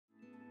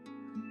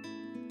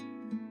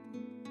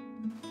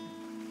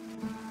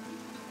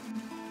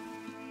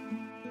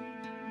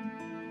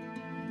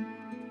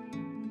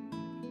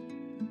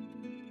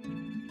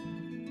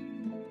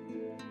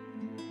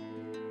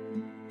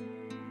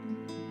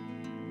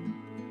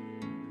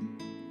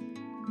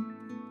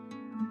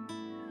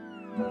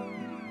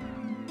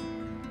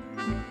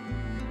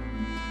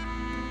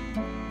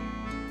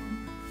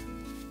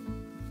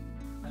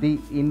The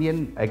Indian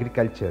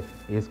agriculture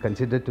is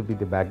considered to be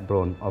the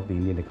backbone of the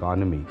Indian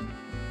economy.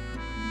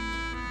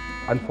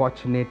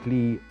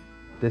 Unfortunately,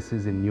 this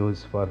is in news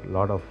for a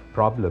lot of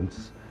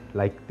problems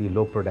like the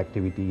low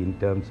productivity in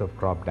terms of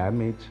crop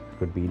damage,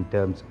 could be in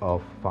terms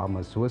of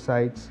farmer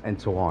suicides and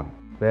so on,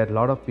 where a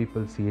lot of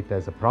people see it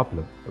as a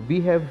problem. We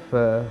have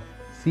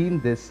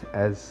seen this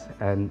as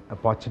an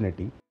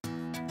opportunity.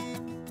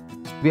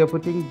 We are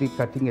putting the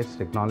cutting edge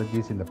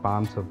technologies in the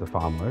palms of the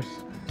farmers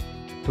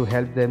to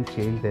help them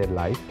change their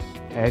life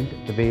and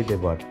the way they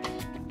work.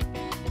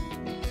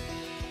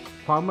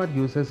 Farmer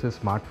uses his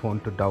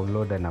smartphone to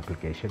download an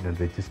application and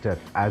register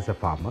as a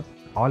farmer.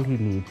 All he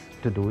needs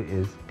to do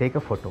is take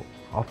a photo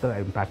of the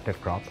impacted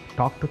crop,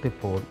 talk to the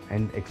phone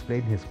and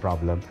explain his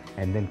problem,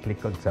 and then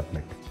click on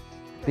submit.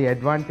 The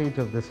advantage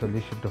of this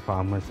solution to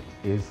farmers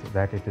is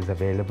that it is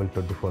available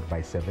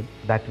 24/7.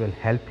 That will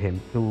help him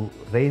to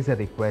raise a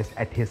request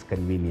at his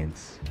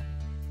convenience.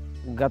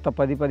 గత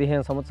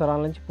 10-15 సంవత్సరాల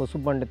నుంచి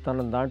పసుపు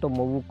పండిస్తున్నాం. దాంట్లో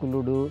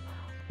మొవ్వుకులుడు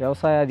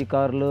వ్యవసాయ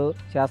అధికారులు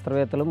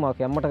శాస్త్రవేత్తలు మాకు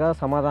ఎమ్మటగా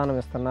సమాధానం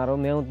ఇస్తున్నారు.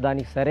 మేము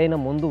దానికి సరైన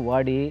మందు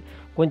వాడి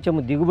కొంచెం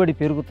దిగుబడి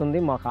పెరుగుతుంది.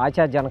 మాకు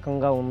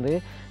ఆశాజనకంగా ఉంది.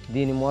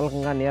 దీని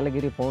మూలకంగా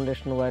నీలగిరి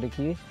ఫౌండేషన్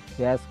వారికి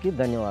వ్యాస్కి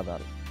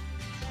ధన్యవాదాలు.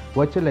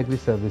 Virtual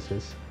Agri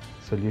Services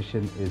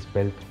solution is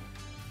built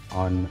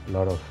on a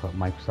lot of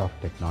Microsoft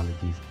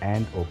technologies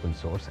and open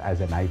source as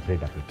an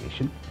hybrid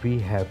application. We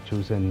have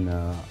chosen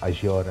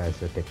Azure as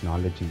a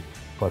technology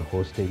for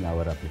hosting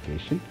our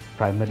application,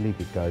 primarily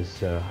because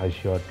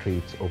Azure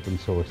treats open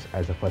source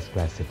as a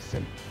first-class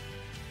citizen.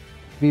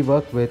 We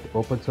work with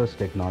open source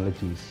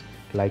technologies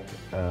like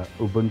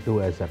Ubuntu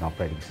as an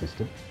operating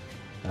system,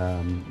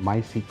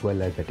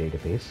 MySQL as a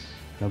database.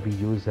 Now we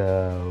use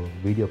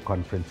video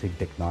conferencing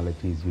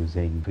technologies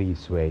using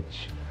FreeSwitch,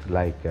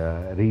 like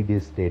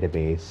Redis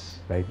database,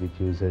 right, which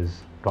uses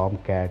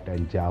Tomcat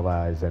and Java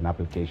as an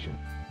application.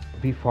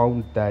 We found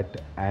that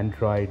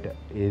Android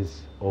is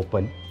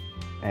open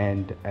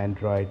and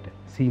Android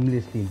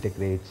seamlessly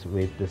integrates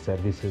with the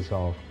services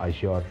of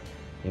Azure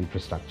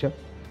infrastructure.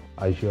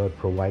 Azure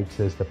provides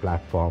us the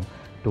platform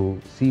to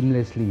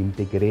seamlessly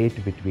integrate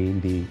between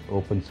the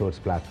open source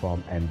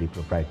platform and the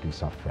proprietary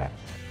software.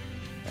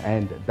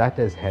 And that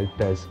has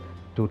helped us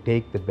to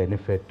take the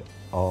benefit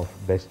of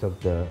best of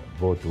the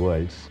both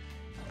worlds.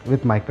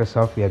 With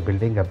Microsoft, we are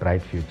building a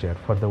bright future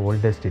for the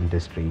oldest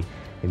industry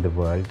in the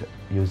world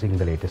using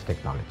the latest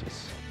technologies.